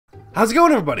How's it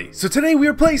going, everybody? So today we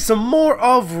are playing some more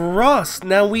of Rust.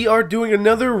 Now we are doing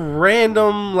another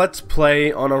random let's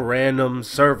play on a random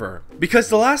server. Because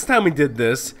the last time we did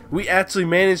this, we actually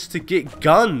managed to get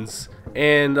guns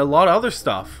and a lot of other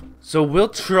stuff. So we'll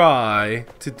try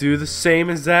to do the same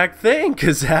exact thing,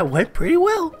 because that went pretty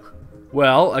well.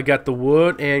 Well, I got the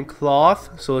wood and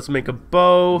cloth, so let's make a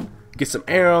bow, get some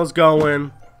arrows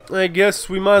going. I guess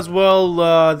we might as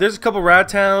well, there's a couple rat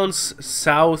towns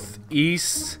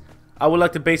southeast. I would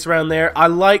like to base around there. I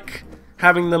like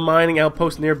having the mining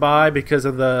outpost nearby because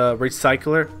of the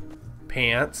recycler.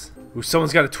 Pants. Ooh,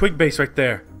 someone's got a twig base right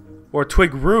there. Or a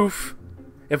twig roof.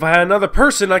 If I had another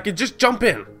person, I could just jump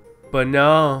in. But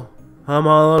no, I'm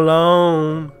all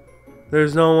alone.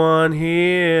 There's no one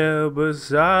here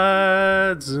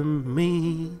besides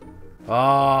me.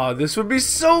 Ah, this would be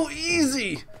so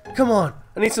easy. Come on,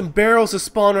 I need some barrels to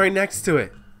spawn right next to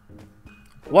it.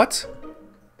 What?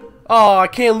 Oh, I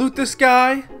can't loot this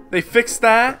guy? They fixed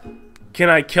that? Can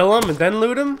I kill him and then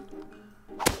loot him?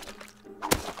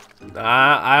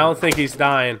 I don't think he's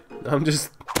dying. I'm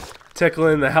just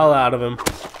tickling the hell out of him.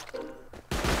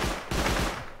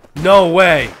 No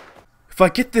way! If I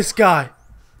get this guy,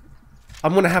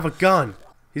 I'm gonna have a gun.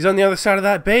 He's on the other side of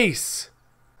that base.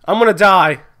 I'm gonna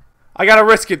die. I gotta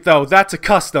risk it though. That's a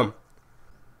custom.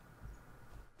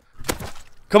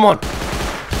 Come on.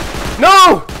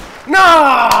 No!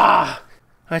 Nah!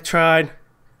 I tried.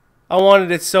 I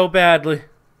wanted it so badly.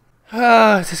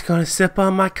 Just gonna sip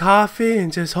on my coffee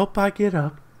and just hope I get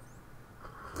up.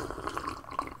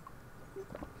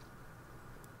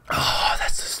 Oh,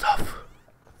 that's the stuff.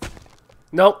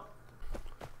 Nope.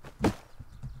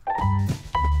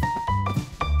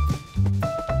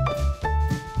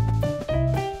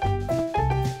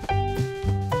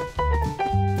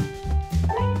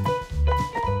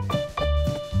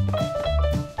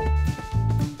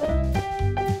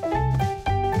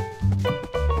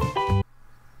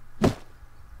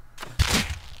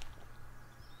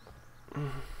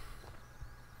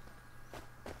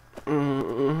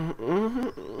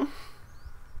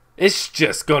 It's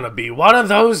just gonna be one of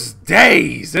those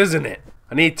days, isn't it?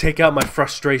 I need to take out my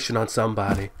frustration on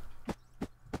somebody.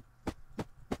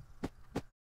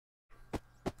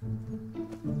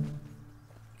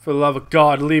 For the love of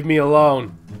God, leave me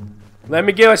alone. Let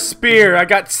me get a spear. I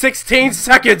got 16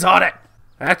 seconds on it.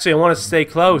 Actually, I want to stay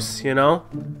close, you know?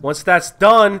 Once that's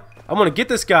done, I'm gonna get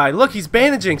this guy. Look, he's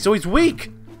bandaging, so he's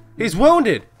weak. He's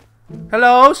wounded.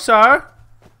 Hello, sir?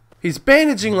 He's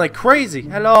bandaging like crazy.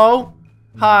 Hello?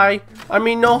 Hi. I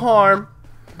mean no harm.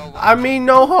 I mean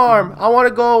no harm. I want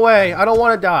to go away. I don't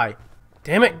want to die.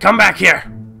 Damn it. Come back here.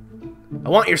 I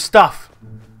want your stuff.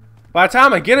 By the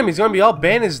time I get him, he's going to be all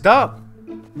bandaged up.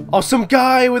 Oh, some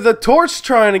guy with a torch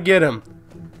trying to get him.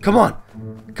 Come on.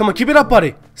 Come on. Keep it up,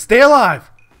 buddy. Stay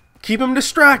alive. Keep him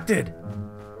distracted.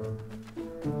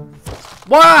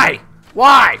 Why?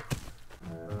 Why?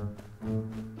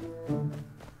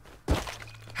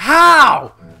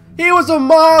 How? He was a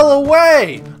mile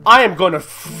away! I am gonna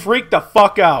freak the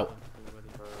fuck out.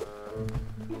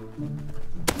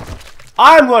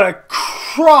 I'm gonna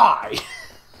cry!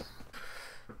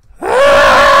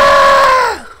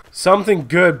 Something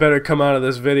good better come out of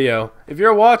this video. If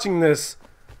you're watching this,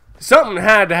 something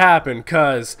had to happen,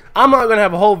 cause I'm not gonna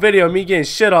have a whole video of me getting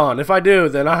shit on. If I do,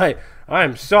 then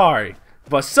I'm sorry.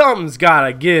 But something's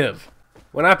gotta give.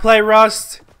 When I play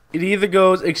Rust, it either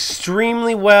goes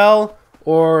extremely well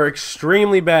or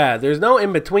extremely bad. There's no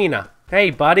in-betweener.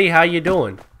 Hey, buddy, how you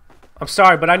doing? I'm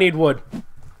sorry, but I need wood.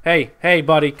 Hey,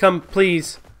 buddy, come,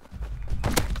 please.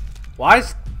 Why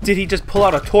did he just pull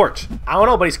out a torch? I don't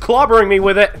know, but he's clobbering me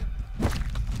with it.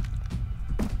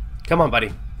 Come on,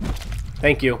 buddy.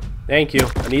 Thank you. Thank you.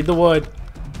 I need the wood.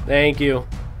 Thank you.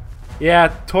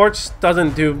 Yeah, torch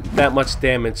doesn't do that much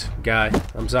damage, guy.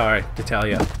 I'm sorry to tell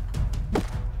you.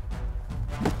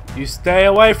 You stay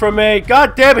away from me.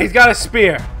 God damn it, he's got a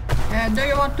spear. Do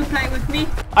you want to play with me?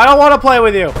 I don't want to play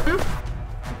with you.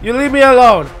 You leave me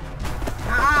alone.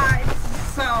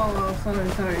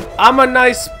 Sorry. I'm a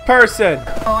nice person.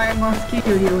 Oh, I must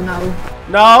kill you now.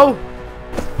 No.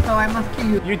 So I must kill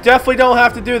you. You definitely don't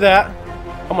have to do that.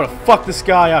 I'm gonna fuck this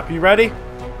guy up. You ready?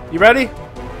 You ready?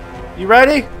 You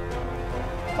ready?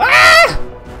 Ah!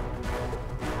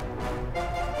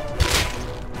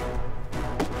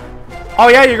 Oh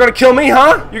yeah, you're gonna kill me,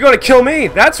 huh? You're gonna kill me.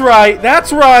 That's right.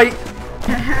 That's right.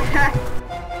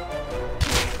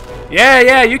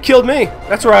 Yeah, you killed me.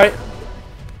 That's right.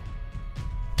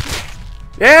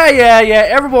 Yeah.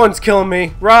 Everyone's killing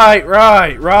me. Right.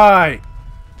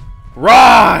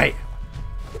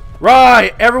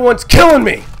 Everyone's killing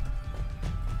me.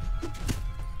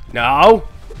 No.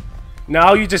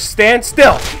 No, you just stand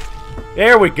still.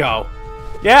 There we go.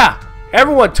 Yeah,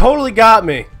 everyone totally got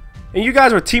me. And you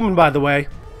guys were teaming, by the way.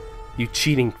 You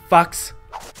cheating fucks.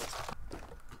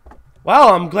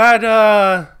 Well, I'm glad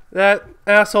that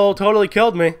asshole totally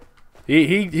killed me.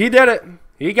 He did it.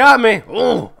 He got me.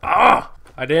 Ooh, ah.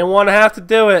 I didn't want to have to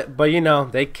do it, but you know,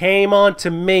 they came on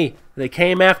to me. They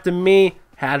came after me.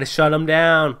 Had to shut them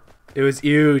down. It was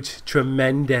huge,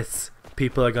 tremendous.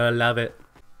 People are gonna love it.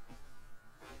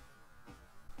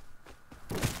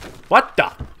 What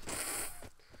the?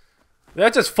 Did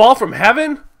that just fall from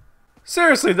heaven?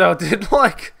 Seriously though, did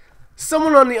like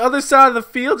someone on the other side of the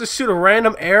field just shoot a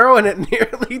random arrow and it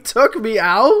nearly took me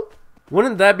out?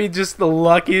 Wouldn't that be just the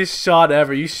luckiest shot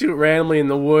ever? You shoot randomly in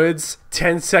the woods,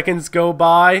 10 seconds go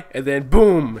by, and then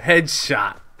boom,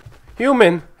 headshot.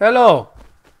 Human, hello.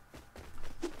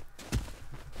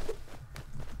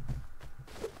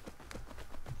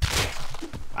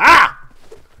 Ah!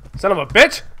 Son of a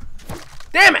bitch!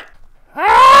 Damn it!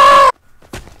 Ah!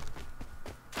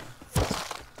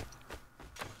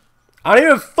 I don't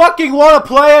even fucking want to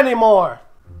play anymore!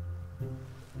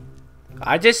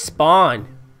 I just spawned.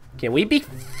 Can we be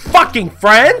fucking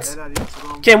friends?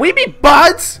 Can we be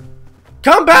buds?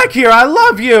 Come back here, I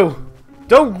love you!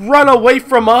 Don't run away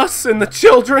from us and the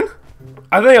children!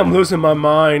 I think I'm losing my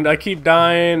mind. I keep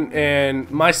dying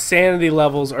and my sanity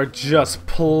levels are just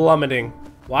plummeting.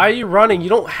 Why are you running? You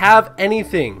don't have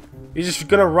anything. You're just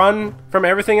gonna run from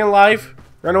everything in life?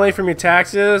 Run away from your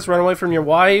taxes? Run away from your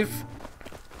wife?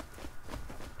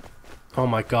 Oh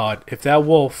my god, if that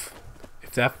wolf...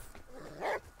 If that...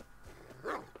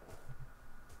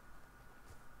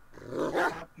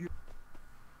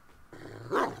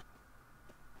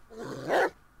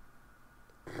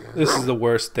 This is the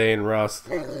worst day in Rust.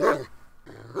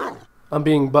 I'm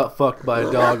being butt fucked by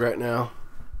a dog right now.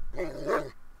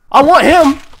 I want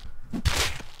him!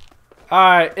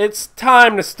 Alright, it's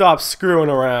time to stop screwing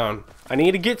around. I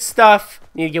need to get stuff,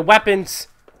 need to get weapons,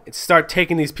 and start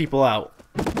taking these people out.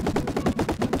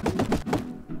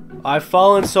 I've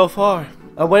fallen so far.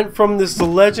 I went from this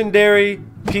legendary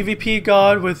PvP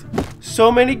god with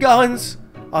so many guns,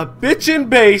 a bitchin'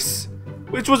 base,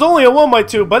 which was only a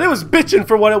 1x2, but it was bitchin'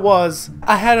 for what it was.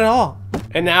 I had it all.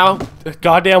 And now, a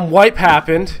goddamn wipe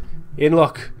happened, and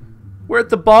look, we're at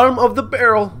the bottom of the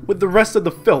barrel with the rest of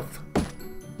the filth.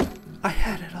 I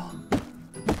had it all.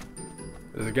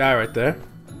 There's a guy right there.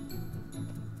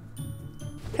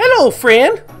 Hello,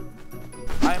 friend!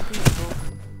 I am peaceful.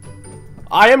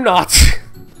 I am not.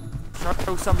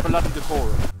 Show some bloody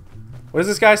decorum. What is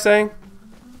this guy saying?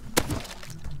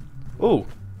 Ooh.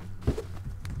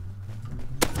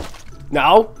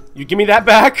 No, you give me that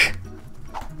back.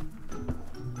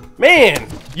 Man,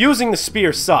 using the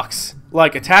spear sucks.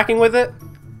 Like, attacking with it,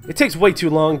 it takes way too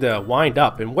long to wind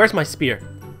up. And where's my spear?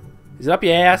 Is it up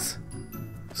your ass?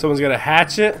 Someone's got a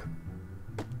hatchet.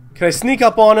 Can I sneak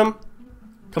up on him?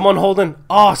 Come on, Holden.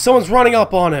 Oh, someone's running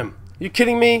up on him. You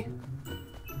kidding me?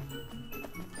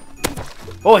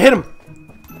 Oh, hit him.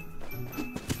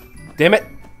 Damn it.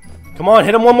 Come on,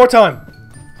 hit him one more time.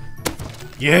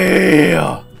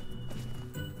 Yeah.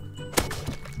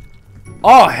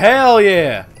 Oh, hell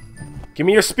yeah. Give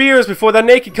me your spears before that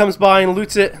naked comes by and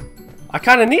loots it. I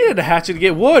kind of needed a hatchet to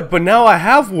get wood, but now I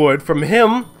have wood from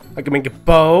him. I can make a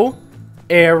bow,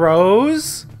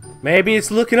 arrows. Maybe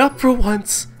it's looking up for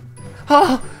once.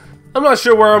 Oh, I'm not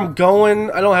sure where I'm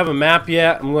going. I don't have a map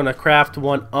yet. I'm going to craft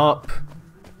one up.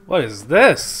 What is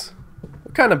this?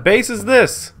 What kind of base is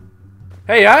this?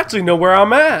 Hey, I actually know where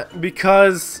I'm at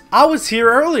because I was here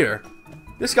earlier.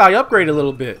 This guy upgraded a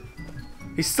little bit.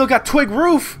 He's still got twig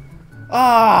roof.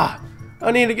 Ah,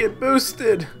 I need to get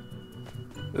boosted.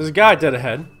 There's a guy dead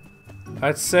ahead.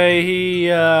 I'd say he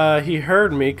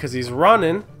heard me because he's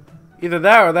running. Either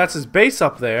that or that's his base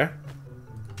up there.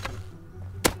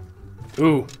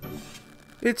 Ooh.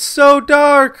 It's so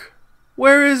dark.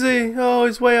 Where is he? Oh,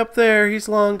 he's way up there. He's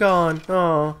long gone.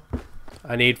 Oh.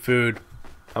 I need food.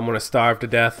 I'm gonna starve to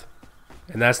death.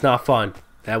 And that's not fun.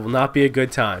 That will not be a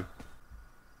good time.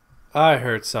 I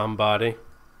heard somebody.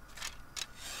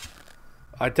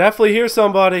 I definitely hear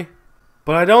somebody.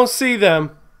 But I don't see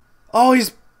them. Oh,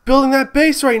 he's building that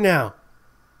base right now.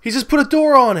 He just put a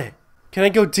door on it. Can I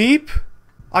go deep?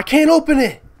 I can't open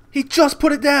it. He just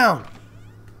put it down.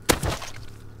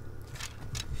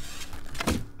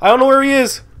 I don't know where he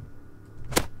is.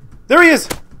 There he is.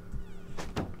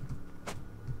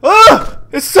 Ah!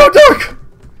 It's so dark.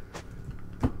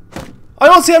 I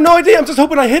honestly have no idea. I'm just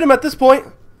hoping I hit him at this point.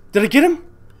 Did I get him?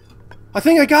 I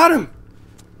think I got him.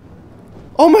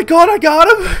 Oh my god, I got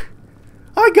him.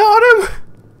 I got him.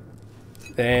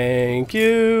 Thank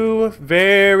you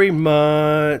very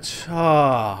much.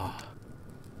 Ah.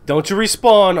 Don't you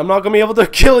respawn. I'm not gonna be able to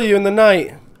kill you in the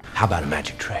night. How about a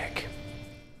magic trick?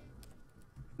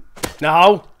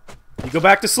 No. You go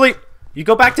back to sleep. You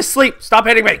go back to sleep. Stop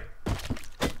hitting me.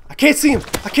 I can't see him.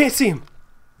 I can't see him.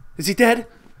 Is he dead?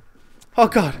 Oh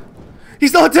god.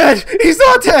 He's not dead. He's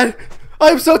not dead. I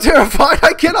am so terrified.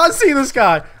 I cannot see this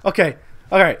guy. Okay.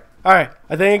 Alright. Alright.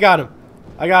 I think I got him.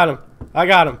 I got him. I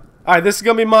got him. Alright, this is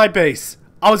gonna be my base.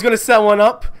 I was gonna set one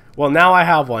up. Well, now I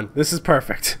have one. This is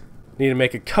perfect. Need to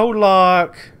make a code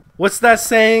lock. What's that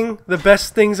saying? The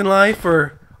best things in life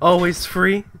are always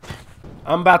free.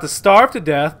 I'm about to starve to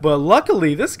death, but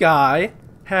luckily this guy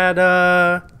had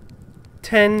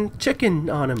 10 chicken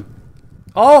on him.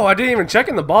 Oh, I didn't even check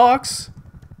in the box.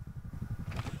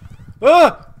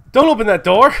 Don't open that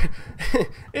door.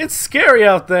 It's scary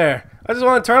out there. I just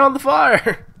want to turn on the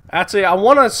fire. Actually, I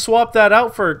want to swap that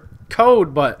out for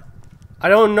code, but I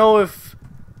don't know if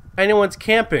anyone's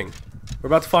camping. We're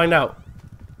about to find out.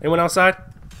 Anyone outside?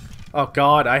 Oh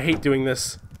god, I hate doing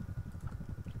this.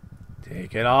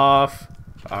 Take it off.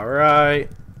 Alright.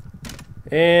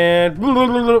 And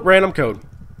random code.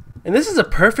 And this is a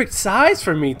perfect size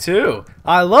for me too.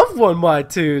 I love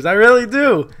 1x2s. I really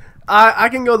do. I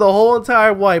can go the whole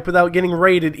entire wipe without getting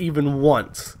raided even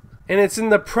once. And it's in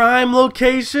the prime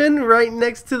location right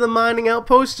next to the mining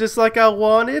outpost, just like I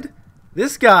wanted.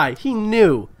 This guy, he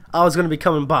knew I was going to be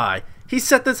coming by. He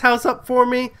set this house up for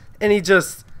me and he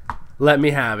just let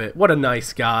me have it. What a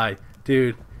nice guy.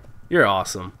 Dude, you're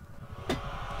awesome.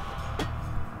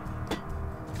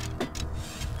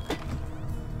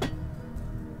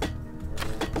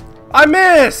 I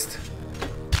missed!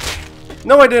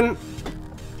 No, I didn't.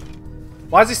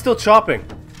 Why is he still chopping?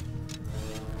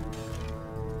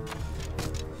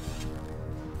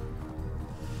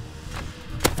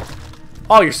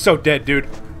 Oh, you're so dead, dude.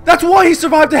 That's why he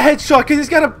survived a headshot, because he's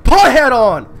got a pot head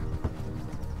on!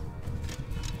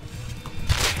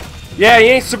 Yeah, you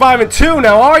ain't surviving too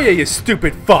now, are you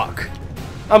stupid fuck?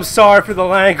 I'm sorry for the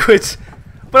language,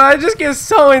 but I just get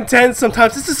so intense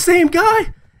sometimes. It's the same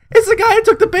guy. It's the guy I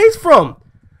took the base from.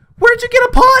 Where'd you get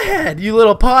a pothead, you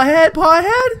little pothead?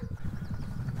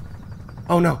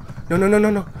 Oh no. No, no, no, no,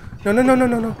 no. No, no, no, no,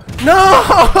 no, no. No! No!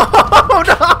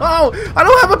 I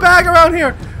don't have a bag around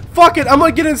here. Fuck it. I'm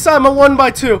gonna get inside my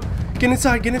 1x2. Get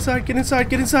inside, get inside, get inside,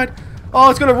 get inside. Oh,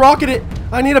 it's gonna rocket it.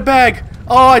 I need a bag.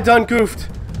 Oh, I done goofed.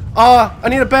 I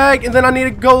need a bag and then I need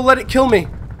to go let it kill me.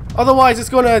 Otherwise, it's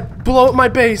gonna blow up my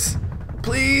base.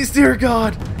 Please, dear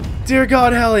God. Dear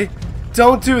God, Helly.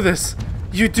 Don't do this.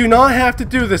 You do not have to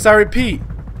do this. I repeat.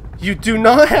 You do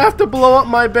not have to blow up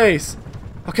my base.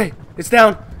 Okay, it's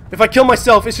down. If I kill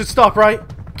myself, it should stop, right?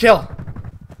 Kill.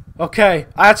 Okay,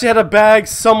 I actually had a bag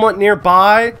somewhat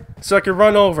nearby, so I could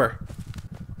run over.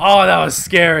 Oh, that was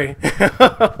scary.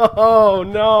 Oh,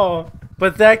 no.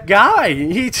 But that guy,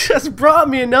 he just brought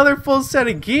me another full set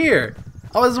of gear.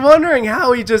 I was wondering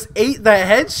how he just ate that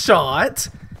headshot,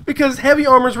 because heavy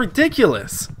armor's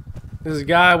ridiculous. There's a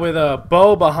guy with a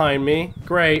bow behind me.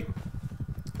 Great.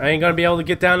 I ain't gonna be able to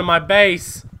get down to my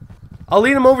base. I'll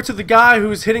lead him over to the guy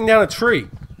who's hitting down a tree.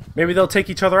 Maybe they'll take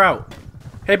each other out.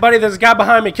 Hey buddy, there's a guy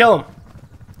behind me. Kill him.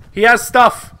 He has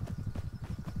stuff.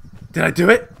 Did I do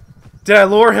it? Did I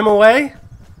lure him away?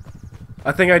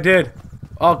 I think I did.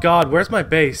 Oh god, where's my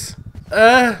base?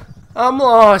 I'm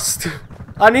lost.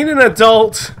 I need an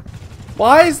adult.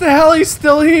 Why is the hell he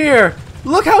still here?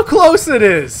 Look how close it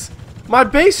is. My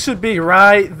base should be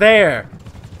right there.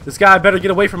 This guy better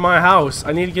get away from my house.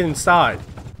 I need to get inside.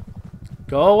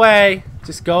 Go away.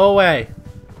 Just go away.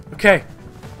 Okay.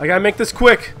 I gotta make this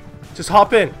quick. Just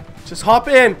hop in. Just hop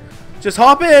in. Just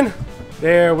hop in.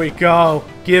 There we go.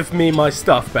 Give me my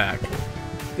stuff back.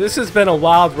 This has been a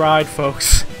wild ride,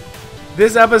 folks.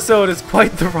 This episode is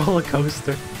quite the roller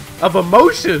coaster of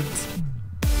emotions.